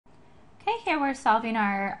here we're solving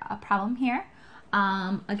our problem here.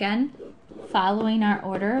 Again, following our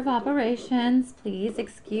order of operations. Please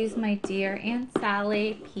excuse my dear Aunt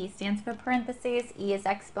Sally. P stands for parentheses, E is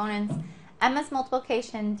exponents, M is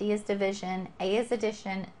multiplication, D is division, A is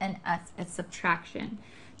addition, and S is subtraction.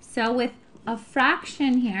 So with a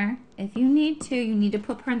fraction here, if you need to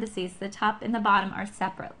put parentheses. The top and the bottom are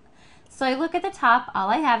separate. So I look at the top, all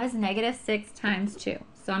I have is negative 6 times 2.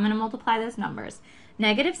 So I'm going to multiply those numbers.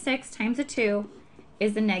 Negative 6 times a 2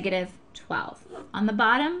 is a negative 12. On the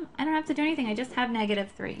bottom, I don't have to do anything. I just have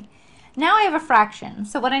negative 3. Now I have a fraction.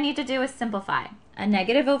 So what I need to do is simplify. A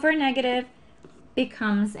negative over a negative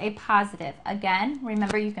becomes a positive. Again,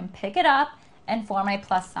 remember you can pick it up and form a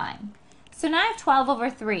plus sign. So now I have 12 over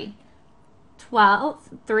 3.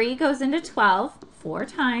 3 goes into 12 4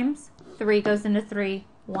 times. 3 goes into 3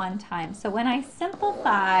 1 time. So when I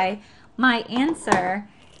simplify, my answer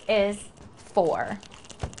is 4.